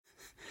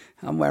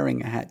I'm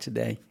wearing a hat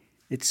today.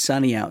 It's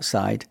sunny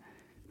outside,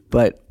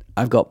 but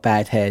I've got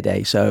bad hair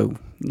day, so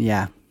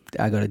yeah,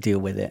 I got to deal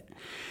with it.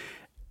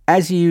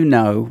 As you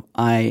know,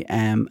 I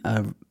am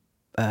an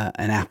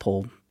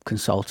Apple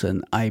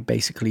consultant. I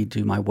basically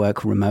do my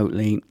work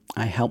remotely.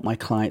 I help my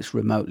clients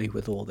remotely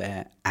with all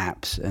their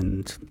apps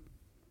and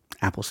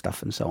Apple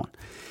stuff and so on.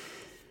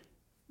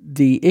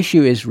 The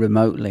issue is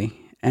remotely,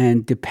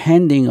 and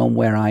depending on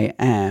where I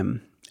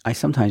am, I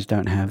sometimes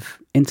don't have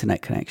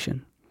internet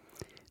connection.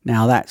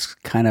 Now, that's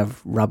kind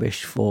of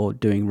rubbish for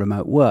doing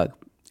remote work.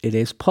 It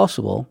is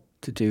possible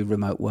to do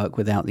remote work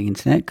without the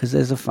internet because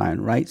there's a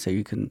phone, right? So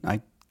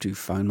I do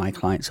phone my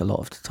clients a lot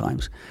of the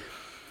times.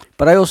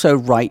 But I also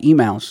write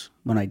emails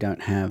when I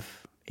don't have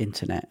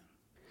internet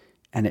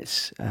and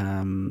it's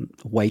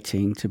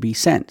waiting to be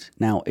sent.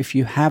 Now, if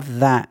you have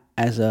that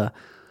as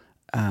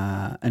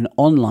an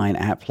online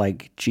app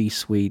like G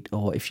Suite,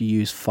 or if you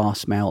use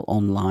Fastmail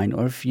Online,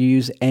 or if you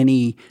use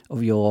any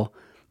of your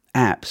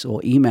apps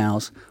or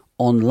emails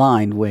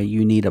online where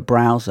you need a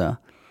browser,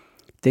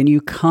 then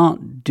you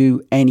can't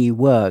do any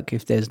work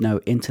if there's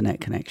no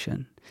internet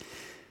connection.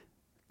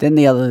 Then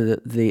the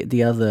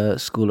other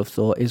school of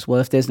thought is, well,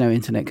 if there's no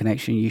internet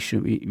connection, you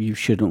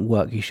shouldn't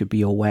work. You should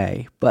be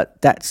away.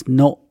 But that's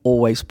not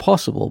always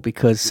possible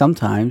because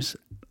sometimes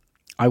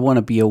I want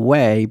to be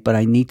away, but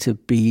I need to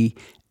be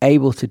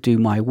able to do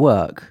my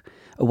work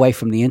away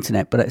from the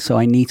internet, but so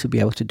I need to be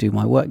able to do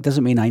my work.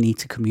 Doesn't mean I need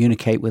to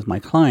communicate with my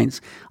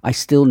clients. I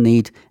still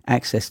need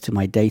access to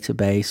my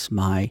database,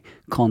 my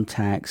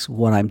contacts,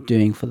 what I'm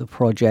doing for the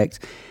project.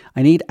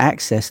 I need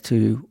access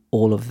to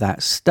all of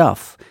that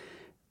stuff,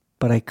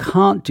 but I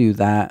can't do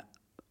that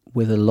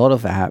with a lot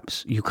of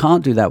apps. You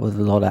can't do that with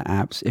a lot of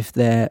apps if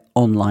they're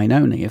online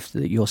only, if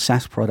your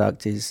SaaS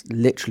product is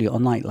literally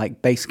online,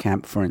 like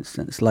Basecamp, for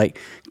instance, like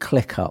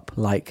ClickUp,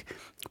 like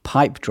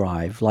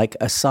Pipedrive, like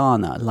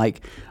Asana.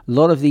 Like a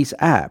lot of these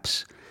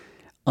apps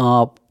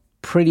are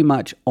pretty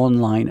much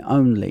online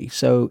only.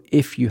 So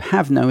if you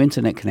have no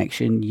internet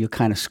connection, you're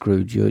kind of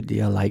screwed.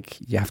 You're like,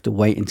 you have to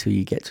wait until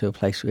you get to a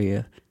place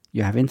where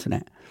you have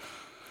internet.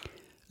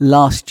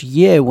 Last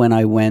year when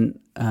I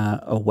went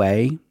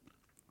away,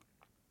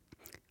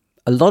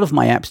 a lot of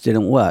my apps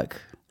didn't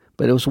work,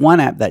 but there was one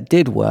app that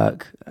did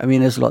work. I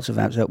mean, there's lots of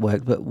apps that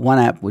work, but one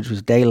app, which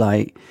was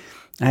Daylight,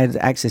 I had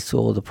access to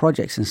all the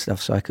projects and stuff,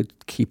 so I could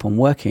keep on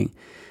working.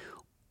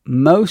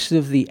 Most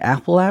of the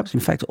Apple apps, in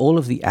fact, all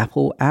of the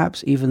Apple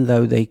apps, even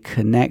though they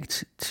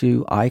connect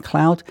to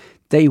iCloud,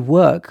 they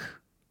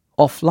work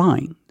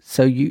offline.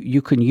 So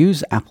you can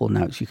use Apple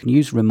Notes, you can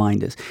use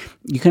reminders.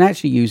 You can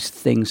actually use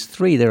Things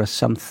 3. There are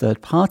some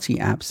third-party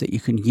apps that you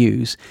can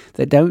use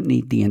that don't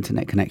need the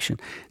internet connection.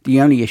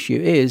 The only issue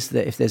is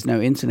that if there's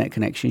no internet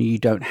connection, you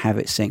don't have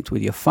it synced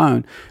with your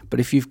phone. But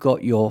if you've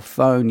got your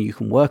phone, you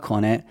can work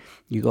on it.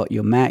 You got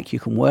your Mac, you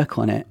can work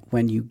on it.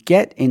 When you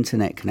get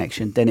internet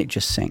connection, then it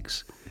just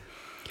syncs.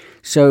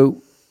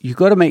 So you've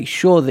got to make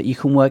sure that you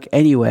can work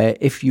anywhere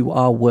if you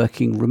are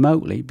working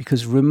remotely,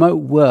 because remote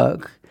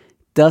work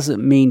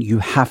doesn't mean you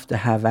have to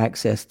have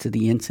access to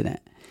the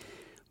internet.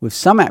 With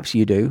some apps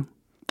you do,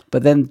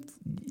 but then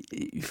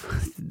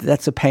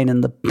that's a pain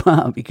in the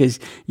butt because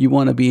you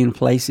want to be in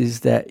places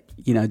that,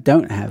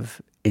 don't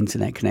have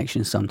internet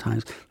connection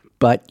sometimes,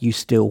 but you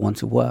still want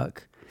to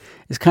work.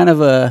 It's kind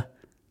of a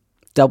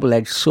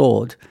double-edged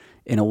sword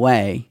in a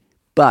way,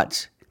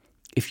 but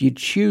if you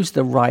choose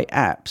the right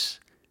apps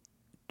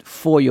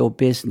for your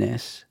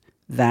business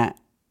that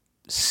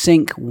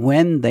sync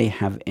when they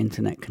have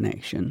internet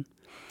connection,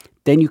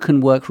 then you can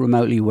work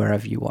remotely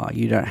wherever you are.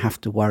 You don't have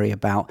to worry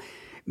about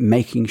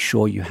making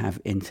sure you have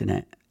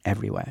internet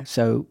everywhere.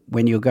 So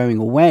when you're going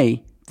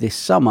away this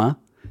summer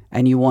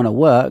and you want to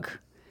work,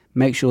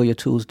 make sure your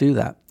tools do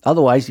that.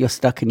 Otherwise, you're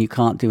stuck and you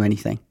can't do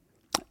anything.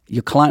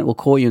 Your client will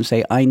call you and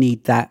say, I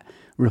need that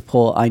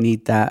report, I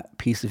need that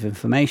piece of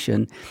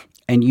information,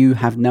 and you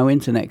have no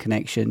internet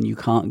connection, you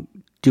can't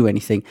do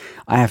anything.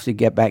 I have to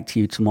get back to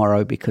you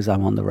tomorrow because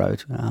I'm on the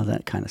road. Oh,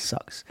 that kind of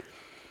sucks.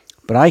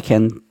 But I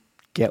can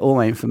get all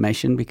my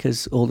information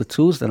because all the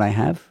tools that I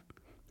have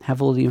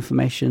all the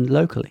information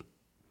locally.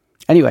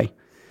 Anyway,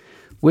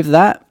 with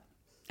that,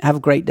 have a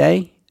great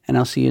day, and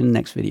I'll see you in the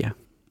next video.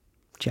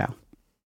 Ciao.